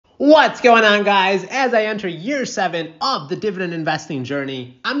What's going on, guys? As I enter year 7 of the dividend investing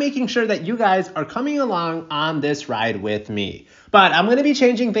journey, I'm making sure that you guys are coming along on this ride with me. But I'm going to be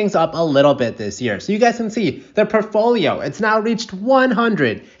changing things up a little bit this year. So you guys can see the portfolio. It's now reached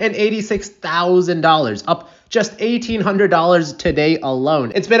 $186,000, up just $1,800 today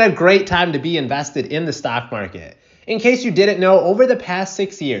alone. It's been a great time to be invested in the stock market. In case you didn't know, over the past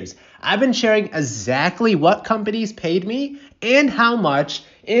 6 years, I've been sharing exactly what companies paid me and how much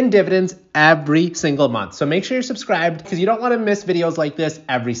in dividends every single month. So make sure you're subscribed because you don't want to miss videos like this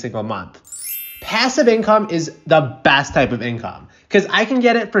every single month. Passive income is the best type of income because I can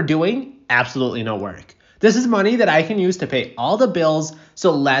get it for doing absolutely no work. This is money that I can use to pay all the bills,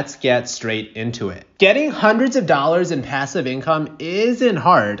 so let's get straight into it. Getting hundreds of dollars in passive income isn't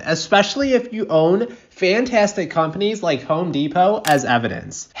hard, especially if you own fantastic companies like Home Depot as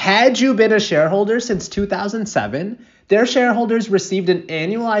evidence. Had you been a shareholder since 2007, their shareholders received an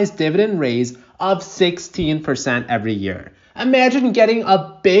annualized dividend raise of 16% every year. Imagine getting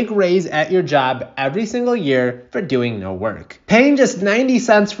a big raise at your job every single year for doing no work. Paying just 90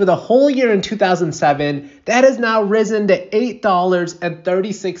 cents for the whole year in 2007, that has now risen to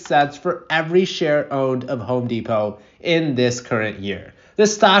 $8.36 for every share owned of Home Depot in this current year. The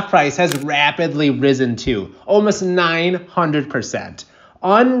stock price has rapidly risen to almost 900%.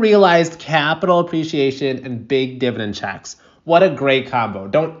 Unrealized capital appreciation and big dividend checks. What a great combo.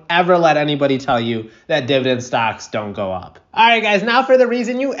 Don't ever let anybody tell you that dividend stocks don't go up. All right, guys, now for the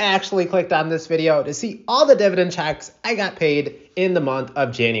reason you actually clicked on this video to see all the dividend checks I got paid in the month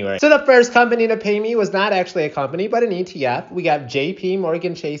of January. So the first company to pay me was not actually a company, but an ETF. We got JP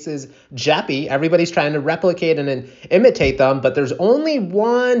Morgan Chase's JEPI. Everybody's trying to replicate and imitate them, but there's only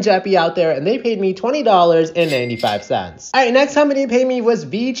one JEPI out there, and they paid me $20.95. All right, next company to pay me was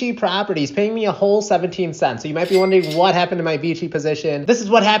VICI Properties, paying me a whole 17 cents. So you might be wondering what happened to my VICI position. This is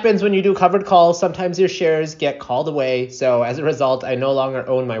what happens when you do covered calls. Sometimes your shares get called away. So as a result, I no longer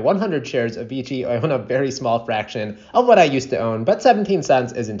own my 100 shares of VICI. I own a very small fraction of what I used to own, but 17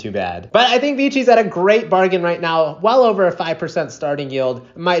 cents isn't too bad. But I think VICI's at a great bargain right now, well over a 5% starting yield.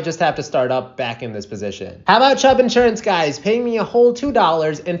 Might just have to start up back in this position. How about Chubb Insurance, guys, paying me a whole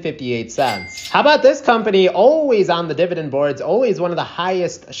 $2.58. How about this company, always on the dividend boards, always one of the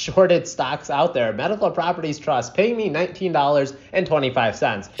highest shorted stocks out there, Medical Properties Trust, paying me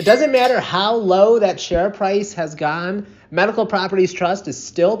 $19.25. It doesn't matter how low that share price has gone, Medical Properties Trust is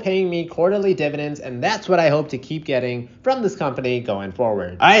still paying me quarterly dividends, and that's what I hope to keep getting from this company going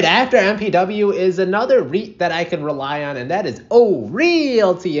forward. All right, after MPW is another REIT that I can rely on, and that is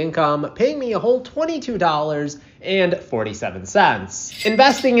Realty Income, paying me a whole $22.47.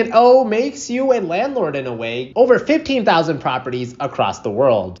 Investing in O makes you a landlord in a way, over 15,000 properties across the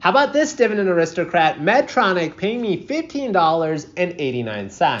world. How about this dividend aristocrat, Medtronic, paying me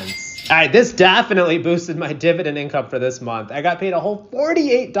 $15.89. All right, this definitely boosted my dividend income for this month. I got paid a whole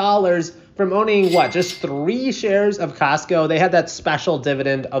 $48 from owning, just 3 shares of Costco. They had that special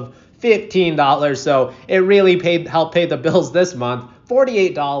dividend of $15, so it really helped pay the bills this month.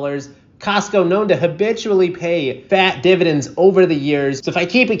 $48. Costco known to habitually pay fat dividends over the years. So if I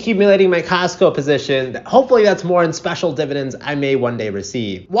keep accumulating my Costco position, hopefully that's more in special dividends I may one day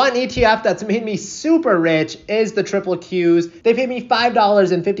receive. One ETF that's made me super rich is the Triple Qs. They paid me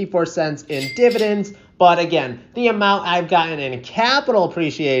 $5.54 in dividends. But again, the amount I've gotten in capital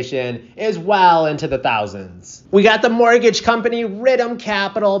appreciation is well into the thousands. We got the mortgage company Rhythm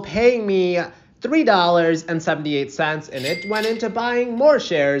Capital paying me $3.78, and it went into buying more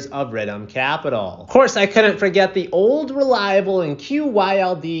shares of Rhythm Capital. Of course, I couldn't forget the old reliable and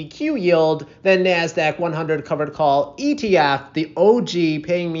QYLD Q yield, the NASDAQ 100 covered call ETF, the OG,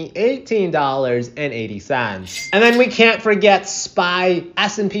 paying me $18.80. And then we can't forget SPY,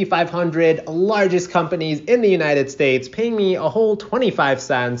 S&P 500, largest companies in the United States, paying me a whole 25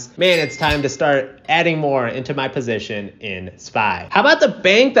 cents. Man, it's time to start adding more into my position in SPY. How about the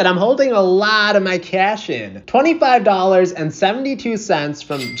bank that I'm holding a lot of my cash in? $25.72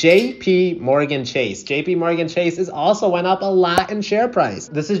 from JP Morgan Chase. JP Morgan Chase has also went up a lot in share price.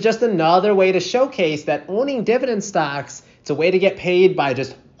 This is just another way to showcase that owning dividend stocks, it's a way to get paid by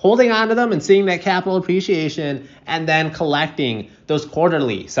just holding on to them and seeing that capital appreciation and then collecting those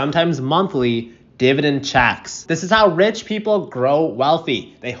quarterly, sometimes monthly dividend checks. This is how rich people grow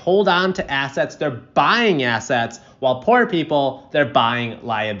wealthy. They hold on to assets. They're buying assets, while poor people, they're buying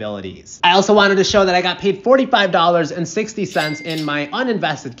liabilities. I also wanted to show that I got paid $45.60 in my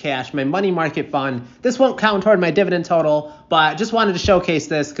uninvested cash, my money market fund. This won't count toward my dividend total, but just wanted to showcase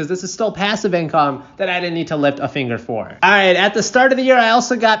this because this is still passive income that I didn't need to lift a finger for. All right, at the start of the year, I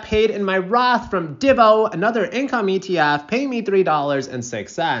also got paid in my Roth from Divo, another income ETF, paying me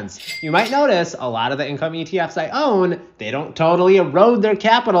 $3.06. You might notice a lot of the income ETFs I own, they don't totally erode their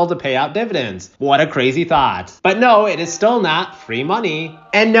capital to pay out dividends. What a crazy thought. But no, it is still not free money.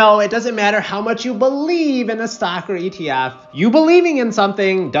 And no, it doesn't matter how much you believe in a stock or ETF. You believing in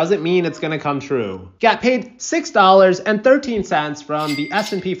something doesn't mean it's going to come true. Got paid $6.13 from the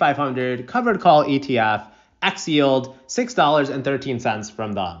S&P 500 covered call ETF, X-Yield, $6.13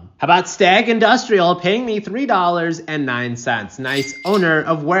 from them. How about Stag Industrial paying me $3.09? Nice owner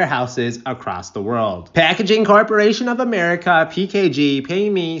of warehouses across the world. Packaging Corporation of America, PKG,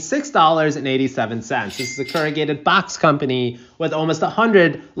 paying me $6.87. This is a corrugated box company with almost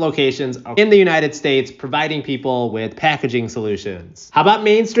 100 locations in the United States, providing people with packaging solutions. How about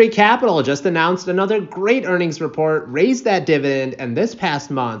Main Street Capital? Just announced another great earnings report, raised that dividend, and this past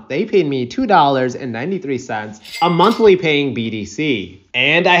month, they paid me $2.93, a monthly paying BDC.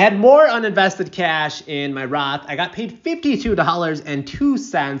 And I had more uninvested cash in my Roth. I got paid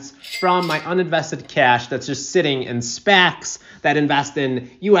 $52.02 from my uninvested cash that's just sitting in SPACs that invest in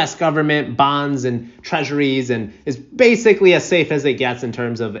U.S. government bonds and treasuries and is basically as safe as it gets in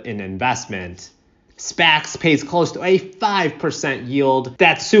terms of an investment. SPACs pays close to a 5% yield.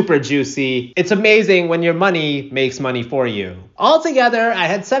 That's super juicy. It's amazing when your money makes money for you. Altogether, I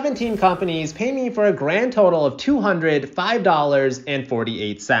had 17 companies pay me for a grand total of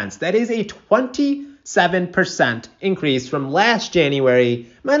 $205.48. That is a 27% increase from last January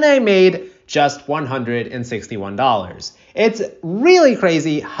when I made just $161. It's really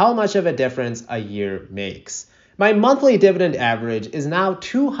crazy how much of a difference a year makes. My monthly dividend average is now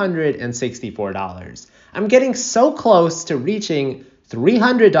 $264. I'm getting so close to reaching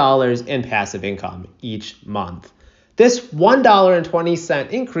 $300 in passive income each month. This $1.20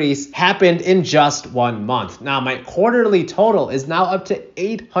 increase happened in just 1 month. Now my quarterly total is now up to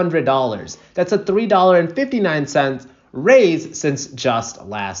 $800. That's a $3.59 raise since just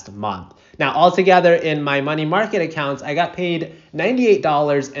last month. Now, altogether in my money market accounts, I got paid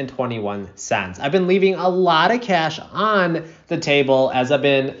 $98.21. I've been leaving a lot of cash on the table as I've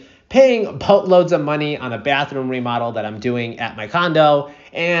been paying boatloads of money on a bathroom remodel that I'm doing at my condo.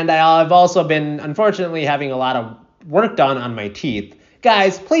 And I've also been, unfortunately, having a lot of work done on my teeth.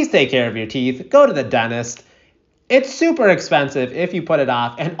 Guys, please take care of your teeth. Go to the dentist. It's super expensive if you put it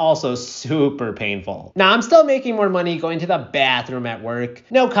off and also super painful. Now, I'm still making more money going to the bathroom at work.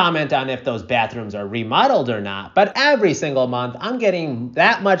 No comment on if those bathrooms are remodeled or not, but every single month, I'm getting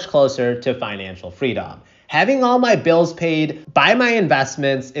that much closer to financial freedom. Having all my bills paid by my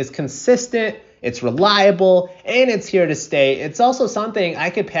investments is consistent, it's reliable, and it's here to stay. It's also something I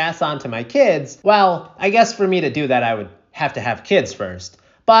could pass on to my kids. Well, I guess for me to do that, I would have to have kids first.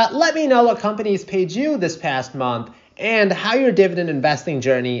 But let me know what companies paid you this past month and how your dividend investing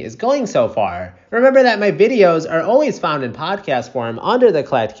journey is going so far. Remember that my videos are always found in podcast form under the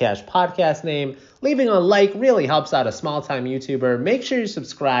Collect Cash podcast name. Leaving a like really helps out a small-time YouTuber. Make sure you're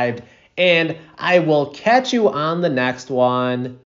subscribed, and I will catch you on the next one.